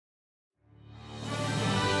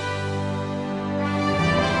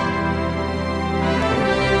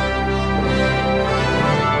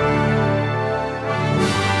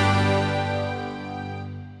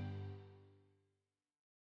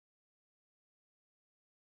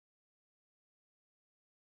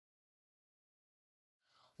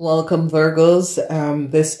Welcome, Virgos.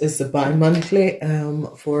 This is the bi-monthly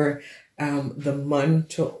for the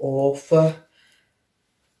month of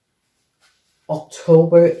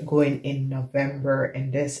October going in November,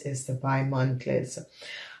 and this is the bi-monthlies.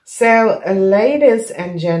 So, ladies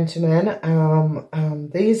and gentlemen,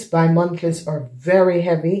 these bi-monthlies are very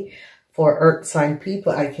heavy for earth sign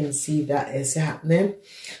people. I can see that is happening,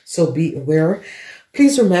 so be aware.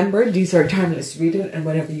 Please remember, these are timeless reading, and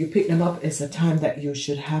whenever you pick them up, it's a time that you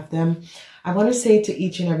should have them. I want to say to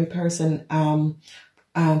each and every person,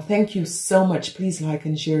 thank you so much. Please like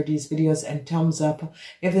and share these videos and thumbs up.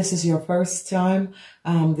 If this is your first time,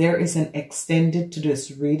 there is an extended to this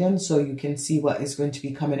reading, so you can see what is going to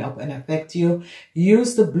be coming up and affect you.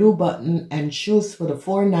 Use the blue button and choose for the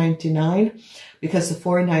 $4.99, because the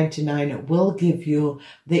 $4.99 will give you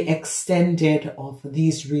the extended of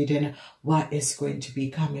these reading, what is going to be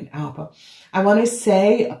coming up. I want to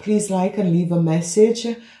say, please like and leave a message.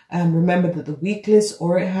 Remember that the weeklies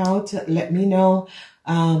are out. Let me know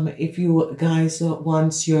if you guys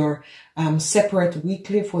want your separate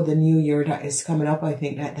weekly for the new year that is coming up. I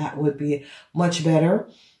think that would be much better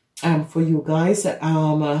for you guys.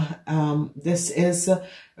 This is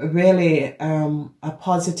really a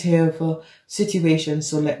positive situation,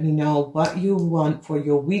 so let me know what you want for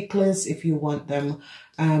your weeklies, if you want them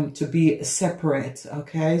to be separate.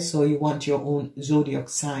 Okay, so you want your own zodiac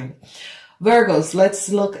sign. Virgos, let's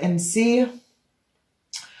look and see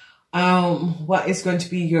what is going to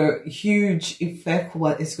be your huge effect,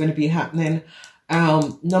 what is going to be happening.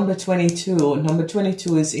 Number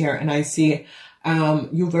 22 is here, and I see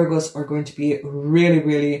you Virgos are going to be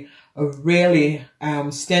really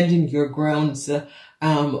standing your grounds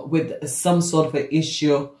with some sort of an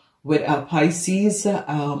issue with a Pisces,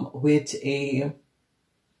 with a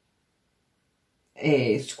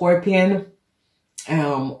Scorpion,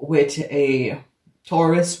 with a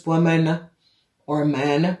Taurus woman or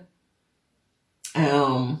man.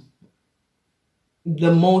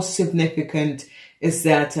 The most significant is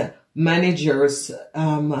that managers,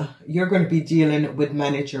 you're going to be dealing with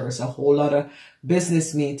managers, a whole lot of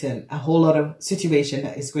business meeting, a whole lot of situation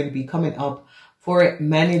that is going to be coming up for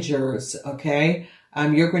managers. Okay,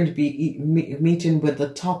 you're going to be meeting with the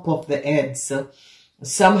top of the heads.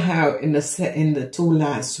 Somehow in the two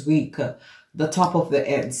last week, the top of the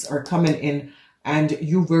heads are coming in, and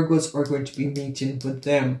you Virgos are going to be meeting with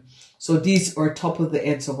them. So these are top of the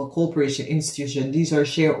heads of a corporation, institution. These are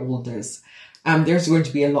shareholders. There's going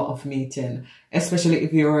to be a lot of meeting, especially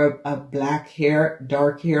if you're a black hair,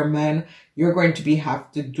 dark hair man. You're going to be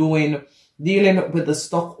dealing with the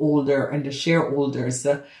stockholder and the shareholders,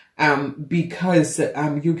 because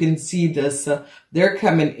you can see this. They're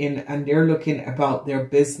coming in and they're looking about their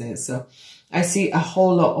business. I see a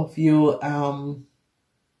whole lot of you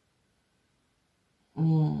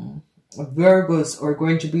Virgos are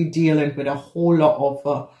going to be dealing with a whole lot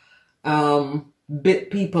of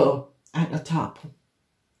people at the top.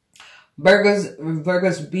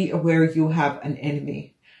 Virgos, be aware you have an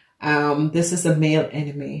enemy. This is a male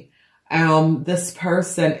enemy. This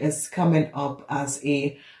person is coming up as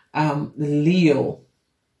a Leo,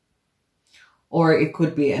 or it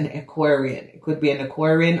could be an Aquarian. It could be an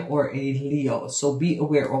Aquarian or a Leo. So be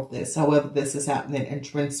aware of this. However, this is happening and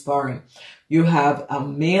transpiring. You have a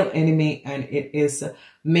male enemy, and it is a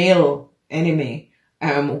male enemy.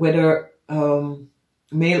 Whether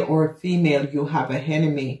male or female, you have an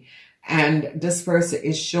enemy. And this person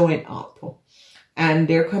is showing up. And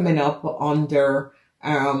they're coming up under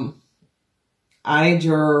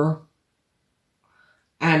either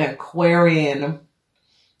an Aquarian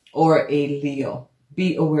or a Leo.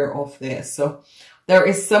 Be aware of this. So there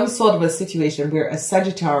is some sort of a situation where a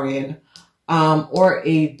Sagittarian or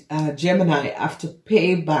a Gemini have to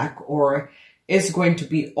pay back, or is going to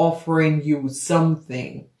be offering you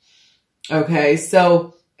something. Okay,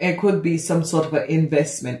 so it could be some sort of an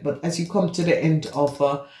investment. But as you come to the end of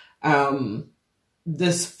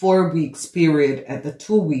this 4 weeks period, at the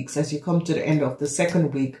 2 weeks, as you come to the end of the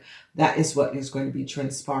second week, that is what is going to be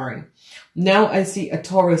transpiring. Now I see a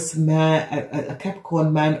Taurus man, a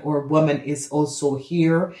Capricorn man or woman is also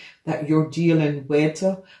here that you're dealing with.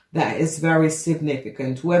 That is very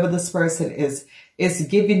significant. Whoever this person is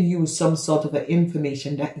giving you some sort of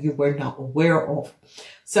information that you were not aware of.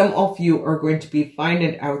 Some of you are going to be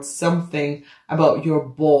finding out something about your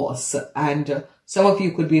boss, and some of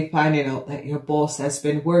you could be finding out that your boss has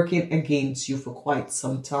been working against you for quite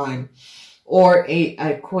some time. Or a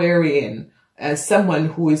Aquarian, someone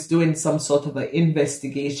who is doing some sort of an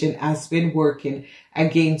investigation, has been working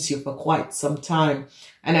against you for quite some time.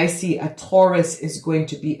 And I see a Taurus is going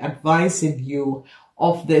to be advising you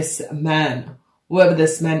of this man whoever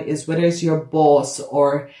this man is, whether it's your boss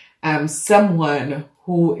or someone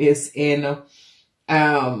who is in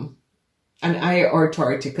an higher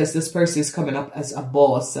authority, because this person is coming up as a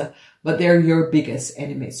boss, but they're your biggest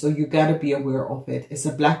enemy. So you got to be aware of it. It's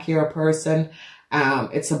a black hair person.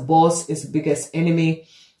 It's a boss, it's the biggest enemy.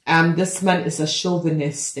 This man is a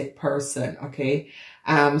chauvinistic person, okay?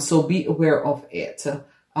 So be aware of it.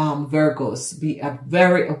 Virgos, be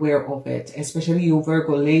very aware of it, especially you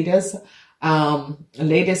Virgo ladies,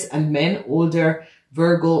 ladies and men, older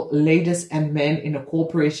Virgo ladies and men in a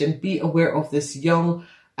corporation. Be aware of this young,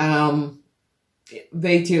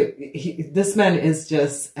 this man is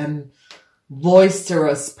just an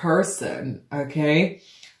boisterous person, okay?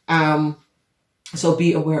 So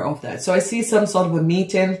be aware of that. So I see some sort of a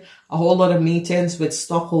meeting, a whole lot of meetings with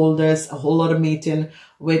stockholders, a whole lot of meeting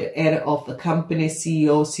with head of the company,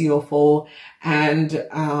 CEO, CFO, and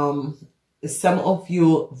some of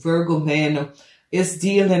you Virgo men is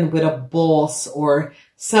dealing with a boss or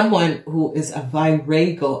someone who is a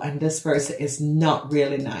Virago, and this person is not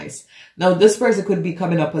really nice. Now, this person could be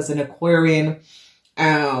coming up as an Aquarian,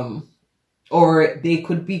 or they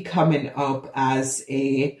could be coming up as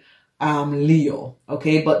a Leo,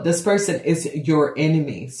 okay? But this person is your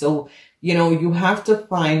enemy. So, you know, you have to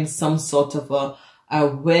find some sort of a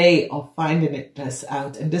way of finding this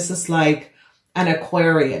out. And this is like an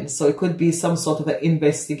Aquarian. So it could be some sort of an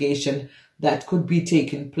investigation that could be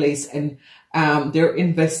taking place. And they're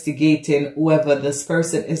investigating whoever this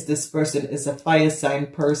person is. This person is a fire sign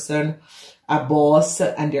person, a boss,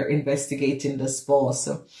 and they're investigating this boss.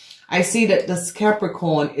 So I see that this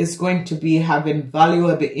Capricorn is going to be having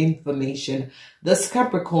valuable information. This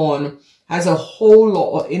Capricorn has a whole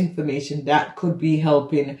lot of information that could be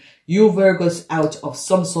helping you Virgos out of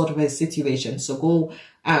some sort of a situation. So go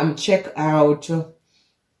check out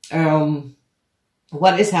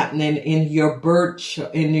what is happening in your birth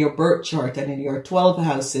chart and in your 12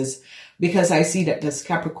 houses, because I see that this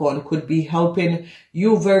Capricorn could be helping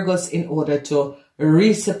you Virgos in order to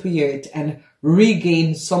reciprocate and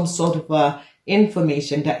regain some sort of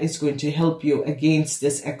information that is going to help you against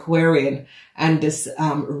this Aquarian and this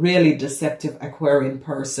really deceptive Aquarian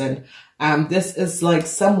person. This is like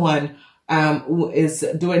someone who is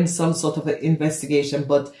doing some sort of an investigation,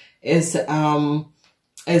 but is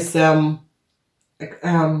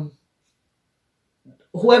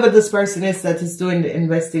whoever this person is that is doing the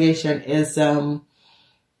investigation is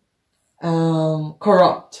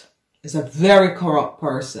corrupt. Is a very corrupt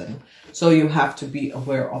person. So you have to be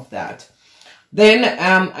aware of that. Then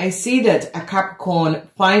I see that a Capricorn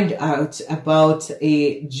find out about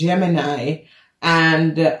a Gemini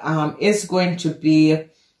and is going to be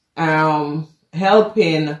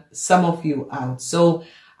helping some of you out. So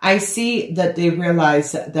I see that they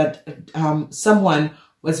realize that someone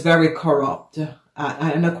was very corrupt.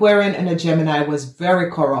 An Aquarian and a Gemini was very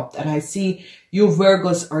corrupt. And I see you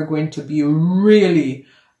Virgos are going to be really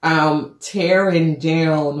tearing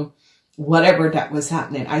down whatever that was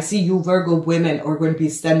happening. I see you Virgo women are going to be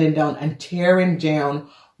standing down and tearing down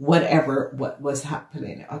what was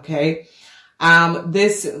happening, okay?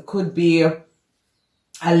 This could be a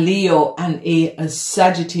Leo and a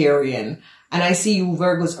Sagittarian. And I see you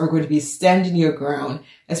Virgos are going to be standing your ground,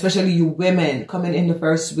 especially you women coming in the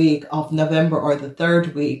first week of November or the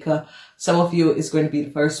third week. Some of you is going to be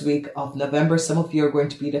the first week of November. Some of you are going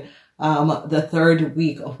to be the third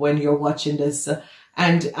week of when you're watching this.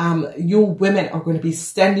 And you women are going to be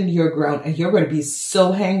standing your ground, and you're going to be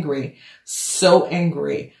so angry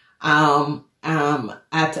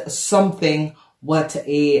at something what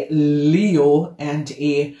a Leo and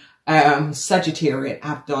a Sagittarian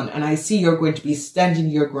have done. And I see you're going to be standing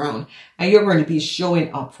your ground, and you're going to be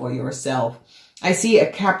showing up for yourself. I see a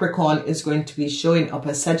Capricorn is going to be showing up,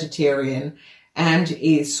 a Sagittarian and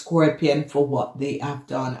a Scorpion for what they have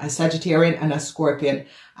done. A Sagittarian and a Scorpion.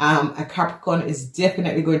 A Capricorn is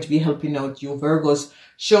definitely going to be helping out you Virgos,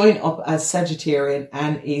 showing up as Sagittarian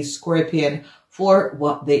and a Scorpion for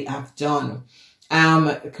what they have done.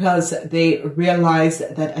 Because they realize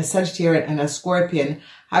that a Sagittarian and a Scorpion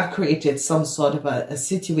have created some sort of a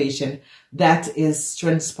situation that is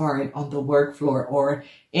transpiring on the work floor or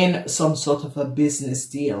in some sort of a business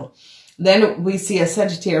deal. Then we see a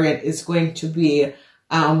Sagittarian is going to be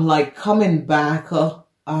like coming back to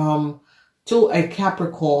a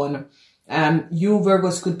Capricorn. You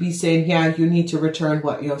Virgos could be saying, yeah, you need to return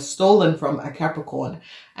what you have stolen from a Capricorn.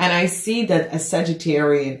 And I see that a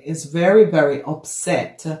Sagittarian is very, very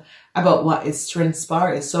upset about what is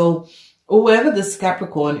transpiring. So whoever this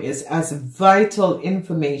Capricorn is has vital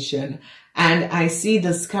information And I see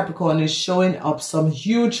this Capricorn is showing up some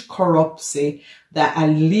huge corruption that a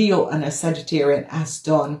Leo and a Sagittarian has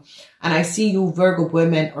done. And I see you Virgo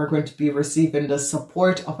women are going to be receiving the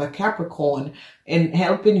support of a Capricorn in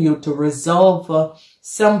helping you to resolve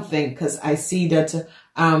something. Because I see that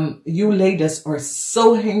you ladies are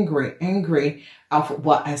so angry of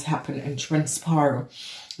what has happened and transpired.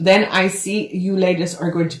 Then I see you ladies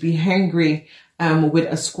are going to be angry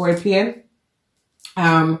with a Scorpion.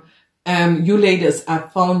 You ladies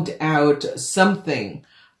have found out something,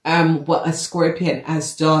 what a Scorpion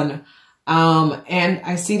has done. And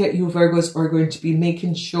I see that you Virgos are going to be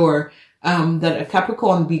making sure, that a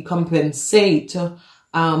Capricorn be compensated,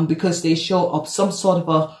 because they show up some sort of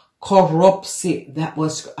a corruption that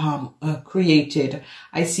was, created.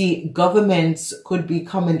 I see governments could be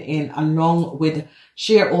coming in along with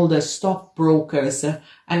shareholders, stockbrokers,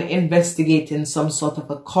 and investigating some sort of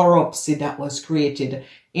a corruption that was created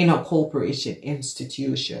in a corporation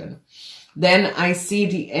institution. Then I see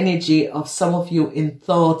the energy of some of you in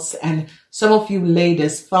thoughts, and some of you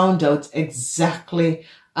ladies found out exactly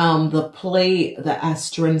the play that has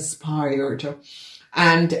transpired.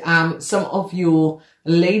 And some of you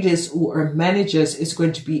ladies who are managers is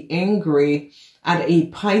going to be angry at a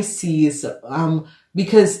Pisces,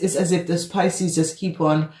 because it's as if this Pisces just keep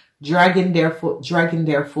on dragging their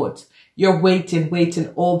foot. You're waiting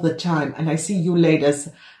all the time. And I see you ladies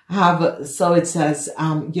have, so it says,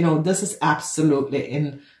 you know, this is absolutely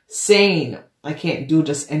insane. I can't do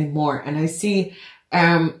this anymore. And I see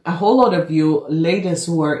a whole lot of you ladies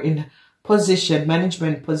who are in position,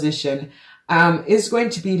 management position, is going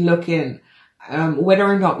to be looking whether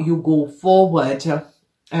or not you go forward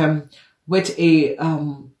with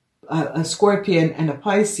a Scorpion and a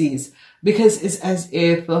Pisces, because it's as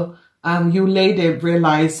if you lady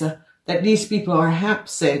realize that these people are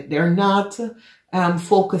absent. They're not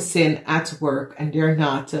focusing at work, and they're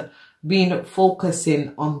not being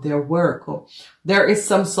focusing on their work. There is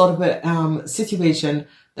some sort of a situation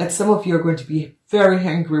that some of you are going to be very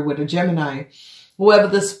angry with a Gemini. Whoever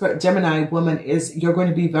this Gemini woman is, you're going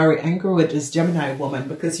to be very angry with this Gemini woman,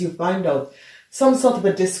 because you find out some sort of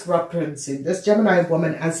a discrepancy. This Gemini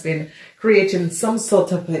woman has been creating some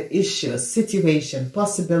sort of an issue, situation,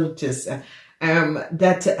 possibilities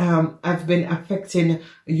that have been affecting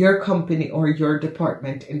your company or your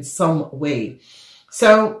department in some way.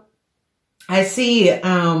 So I see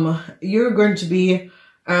you're going to be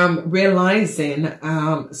realizing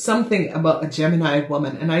something about a Gemini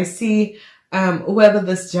woman. And I see whoever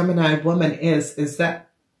this Gemini woman is as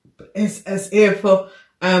if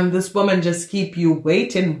this woman just keep you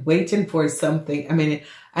waiting for something. I mean,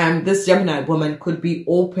 this Gemini woman could be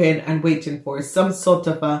open and waiting for some sort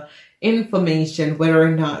of information, whether or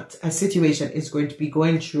not a situation is going to be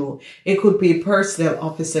going through. It could be a personnel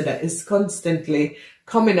officer that is constantly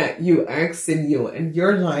coming at you, asking you, and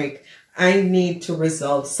you're like, I need to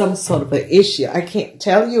resolve some sort of an issue. I can't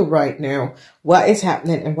tell you right now what is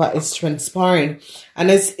happening and what is transpiring.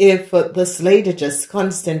 And as if this lady just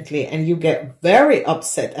constantly, and you get very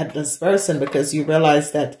upset at this person because you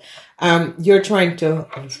realize that you're trying to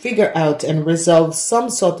figure out and resolve some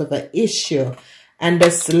sort of an issue. And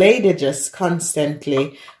this lady just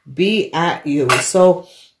constantly be at you. So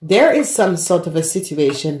there is some sort of a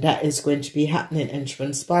situation that is going to be happening and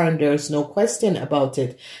transpiring. There is no question about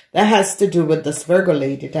it. That has to do with this Virgo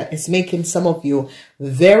lady that is making some of you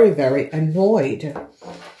very, very annoyed.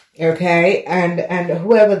 Okay? And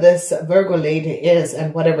whoever this Virgo lady is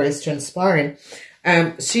and whatever is transpiring,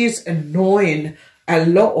 she's annoying a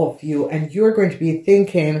lot of you. And you're going to be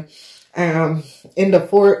thinking, in the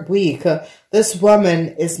 4th week, this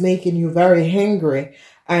woman is making you very angry.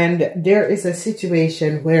 And there is a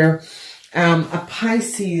situation where a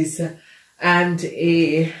Pisces and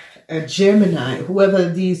a Gemini, whoever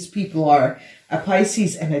these people are, a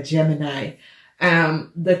Pisces and a Gemini,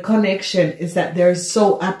 the connection is that they're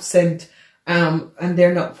so absent and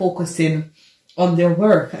they're not focusing on their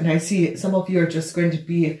work. And I see some of you are just going to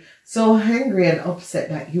be so angry and upset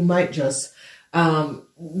that you might just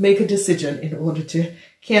make a decision in order to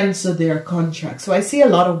cancel their contract. So I see a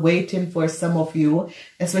lot of waiting for some of you,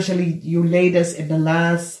 especially you ladies in the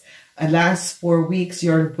last 4 weeks.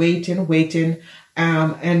 You're waiting.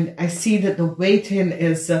 And I see that the waiting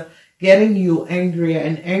is getting you angrier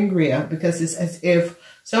and angrier, because it's as if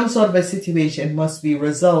some sort of a situation must be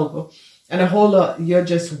resolved. And a whole lot, you're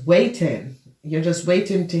just waiting. You're just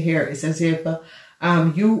waiting to hear. It's as if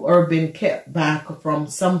you are being kept back from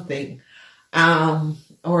something.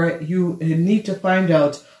 Or you need to find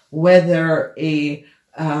out whether a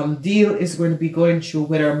deal is going to be going through,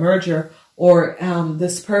 whether a merger, or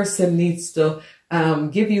this person needs to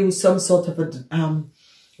give you some sort of a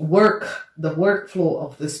the workflow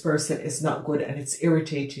of this person is not good and it's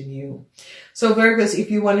irritating you. So Virgos, if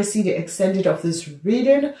you want to see the extended of this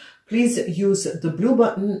reading, please use the blue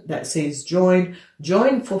button that says join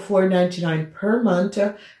for $4.99 per month,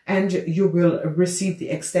 and you will receive the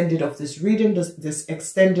extended of this reading. This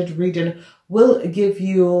extended reading will give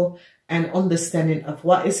you an understanding of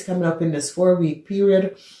what is coming up in this 4-week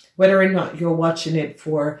period, whether or not you're watching it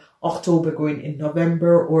for October going in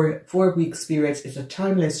November or 4 weeks period. Is a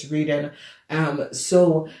timeless reading.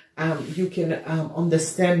 So you can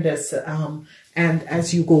understand this, and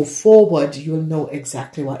as you go forward, you'll know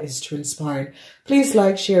exactly what is transpiring. Please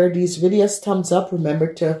like, share these videos, thumbs up.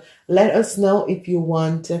 Remember to let us know if you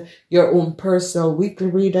want your own personal weekly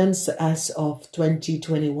readings as of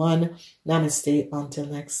 2021. Namaste, until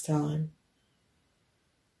next time.